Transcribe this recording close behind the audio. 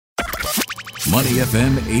Money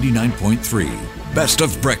FM 89.3. Best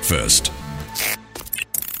of breakfast.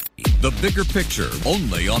 The Bigger Picture,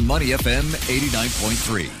 only on Money FM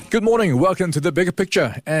 89.3. Good morning. Welcome to The Bigger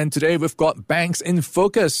Picture. And today we've got banks in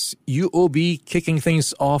focus. UOB kicking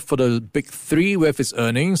things off for the big three with its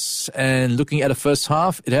earnings. And looking at the first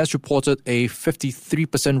half, it has reported a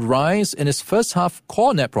 53% rise in its first half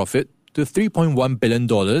core net profit to $3.1 billion.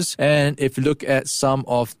 And if you look at some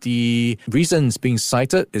of the reasons being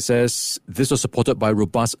cited, it says this was supported by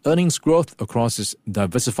robust earnings growth across its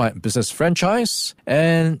diversified business franchise.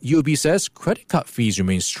 And UOB says credit card fees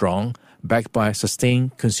remain strong, backed by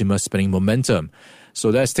sustained consumer spending momentum. So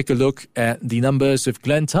let's take a look at the numbers with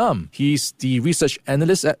Glenn Tam. He's the research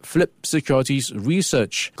analyst at Flip Securities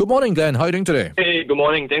Research. Good morning, Glenn. How are you doing today? Hey, good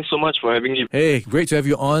morning. Thanks so much for having me. Hey, great to have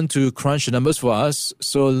you on to crunch the numbers for us.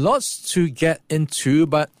 So lots to get into,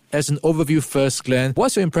 but as an overview first, Glenn,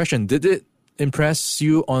 what's your impression? Did it impress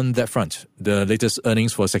you on that front, the latest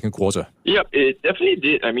earnings for second quarter? Yep, it definitely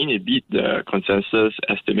did. I mean, it beat the consensus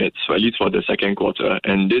estimates, at least for the second quarter.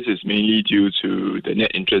 And this is mainly due to the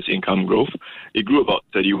net interest income growth. It grew about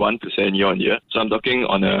 31% year on year. So I'm talking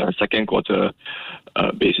on a second quarter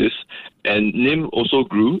basis. And NIM also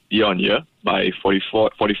grew year on year by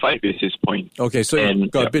 45 basis points. Okay, so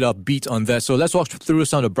you've got a bit of beat on that. So let's walk through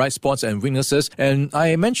some of the bright spots and weaknesses. And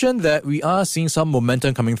I mentioned that we are seeing some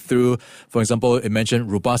momentum coming through. For example, it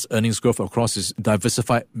mentioned robust earnings growth across its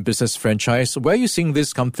diversified business franchise. Where are you seeing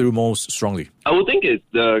this come through most strongly? I would think it's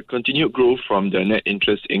the continued growth from the net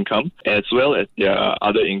interest income as well as their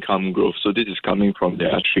other income growth. So this is coming from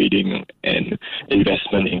their trading and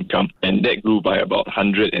investment income. And that grew by about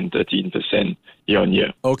 113% year on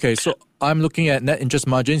year. Okay, so I'm looking at net interest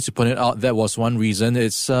margins. You pointed out that was one reason.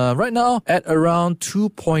 It's right now at around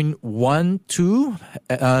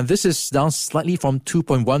 2.12. This is down slightly from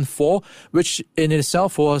 2.14, which in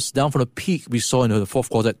itself was down from the peak we saw in the fourth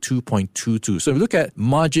quarter at 2.22. So if you look at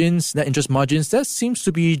margins, net interest margins, that seems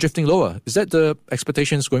to be drifting lower. Is that the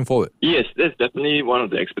expectations going forward? Yes, that's definitely one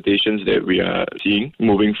of the expectations that we are seeing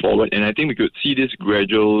moving forward. And I think we could see this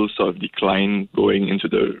gradual sort of decline going into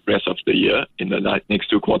the rest of the year in the next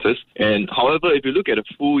two quarters. And however, if you look at a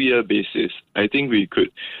full year basis, I think we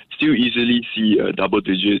could still easily see a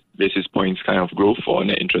double-digit basis points kind of growth for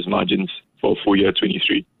net interest margins for full year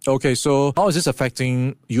 23. Okay, so how is this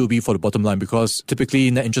affecting UOB for the bottom line? Because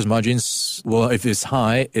typically net interest margins, well, if it's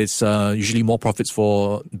high, it's usually more profits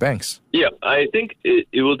for banks. Yeah, I think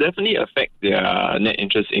it will definitely affect their net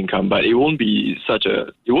interest income, but it won't be as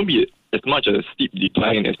much a steep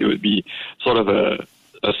decline as it would be sort of a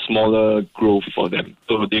smaller growth for them.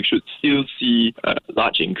 So they should still see a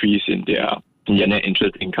large increase in their net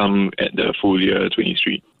interest income at the full year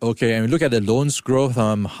 23. Okay, and we look at the loans growth.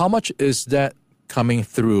 How much is that coming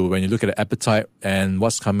through when you look at the appetite and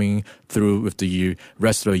what's coming through with the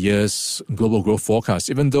rest of the year's global growth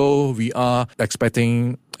forecast? Even though we are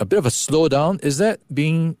expecting a bit of a slowdown, is that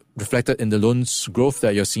being reflected in the loans growth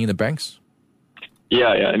that you're seeing in the banks? Yeah.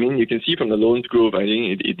 I mean, you can see from the loans growth, I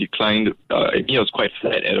think it declined. I think it was quite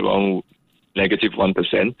flat at around negative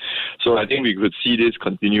 1%. So I think we could see this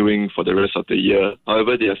continuing for the rest of the year.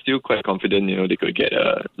 However, they are still quite confident, they could get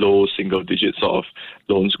a low single digit sort of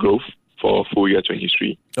loans growth for full year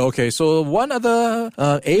 23. Okay, so one other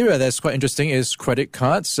area that's quite interesting is credit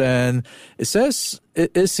cards, and it says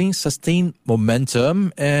it is seeing sustained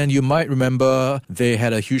momentum, and you might remember they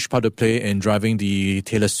had a huge part to play in driving the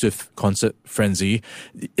Taylor Swift concert frenzy.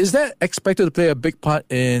 Is that expected to play a big part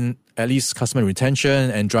in at least customer retention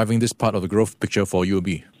and driving this part of the growth picture for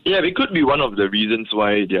UOB? Yeah, it could be one of the reasons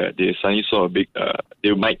why they suddenly saw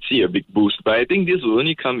they might see a big boost. But I think this will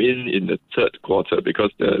only come in the third quarter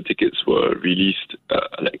because the tickets were released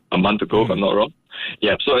like a month ago, if I'm not wrong.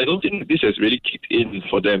 Yeah, so I don't think this has really kicked in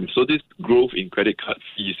for them. So this growth in credit card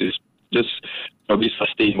fees is just probably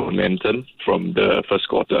sustained momentum from the first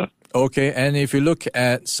quarter. Okay, and if you look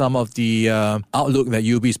at some of the outlook that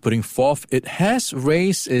UOB is putting forth, it has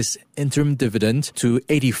raised its interim dividend to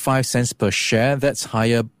 85 cents per share. That's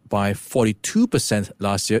higher by 42%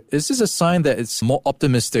 last year. Is this a sign that it's more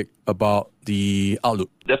optimistic about the outlook?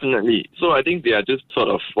 Definitely. So I think they are just sort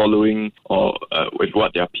of following with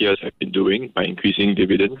what their peers have been doing by increasing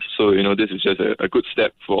dividends. So, this is just a good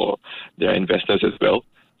step for their investors as well.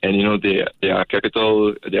 And, their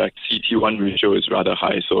capital, their CET1 ratio is rather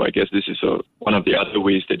high. So I guess this is one of the other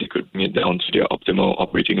ways that they could bring it down to their optimal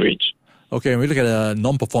operating range. Okay, when we look at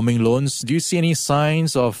non-performing loans, do you see any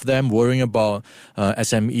signs of them worrying about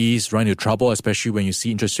SMEs running into trouble, especially when you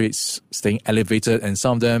see interest rates staying elevated and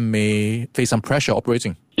some of them may face some pressure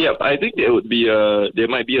operating? Yeah, I think there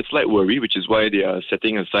might be a slight worry, which is why they are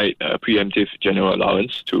setting aside a preemptive general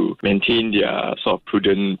allowance to maintain their sort of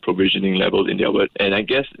prudent provisioning level in their word. And I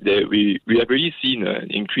guess that we have already seen an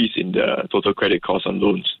increase in the total credit cost on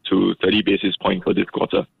loans to 30 basis points for this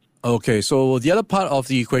quarter. Okay, so the other part of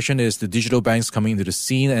the equation is the digital banks coming into the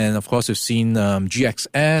scene. And of course, we've seen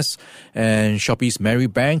GXS and Shopee's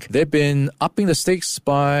Marybank. They've been upping the stakes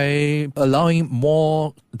by allowing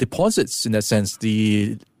more deposits in that sense.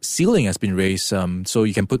 The ceiling has been raised, so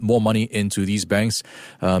you can put more money into these banks.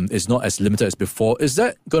 It's not as limited as before. Is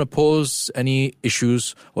that going to pose any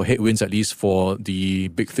issues or headwinds, at least for the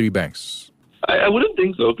big three banks? I wouldn't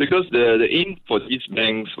think so, because the aim for these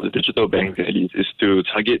banks, for the digital banks at least, is to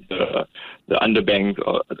target the underbanked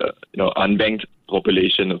or the unbanked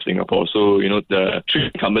population of Singapore. So the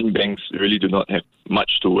three incumbent banks really do not have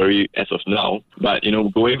much to worry as of now. But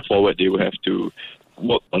going forward, they will have to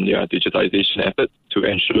work on their digitization efforts to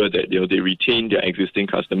ensure that they retain their existing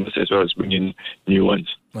customers as well as bring in new ones.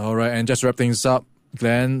 All right, and just to wrap things up,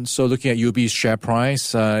 Glenn, so looking at UOB's share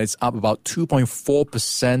price, it's up about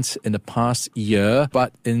 2.4% in the past year,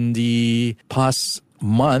 but in the past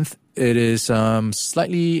month, it is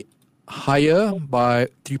slightly higher by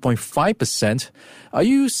 3.5%. Are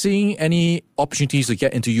you seeing any opportunities to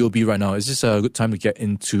get into UOB right now? Is this a good time to get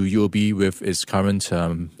into UOB with its current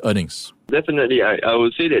earnings? Definitely. I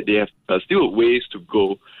would say that they have still ways to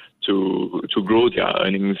go to grow their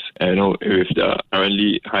earnings, with the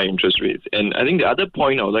currently high interest rates. And I think the other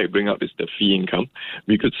point I would like to bring up is the fee income.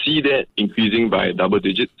 We could see that increasing by double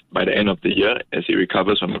digits by the end of the year as it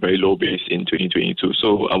recovers from a very low base in 2022.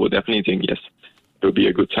 So I would definitely think, yes, it will be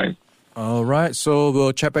a good time. All right. So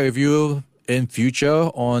we'll chat back with you in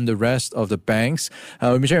future on the rest of the banks.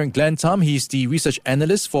 We're sharing Glenn Tam. He's the research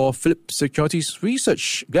analyst for Phillip Securities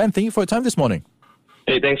Research. Glenn, thank you for your time this morning.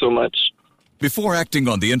 Hey, thanks so much. Before acting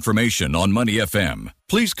on the information on Money FM,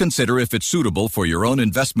 please consider if it's suitable for your own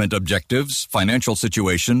investment objectives, financial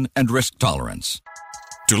situation, and risk tolerance.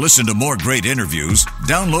 To listen to more great interviews,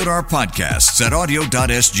 download our podcasts at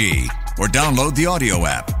audio.sg or download the audio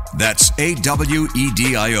app. That's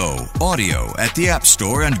AWEDIO, audio at the App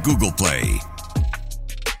Store and Google Play.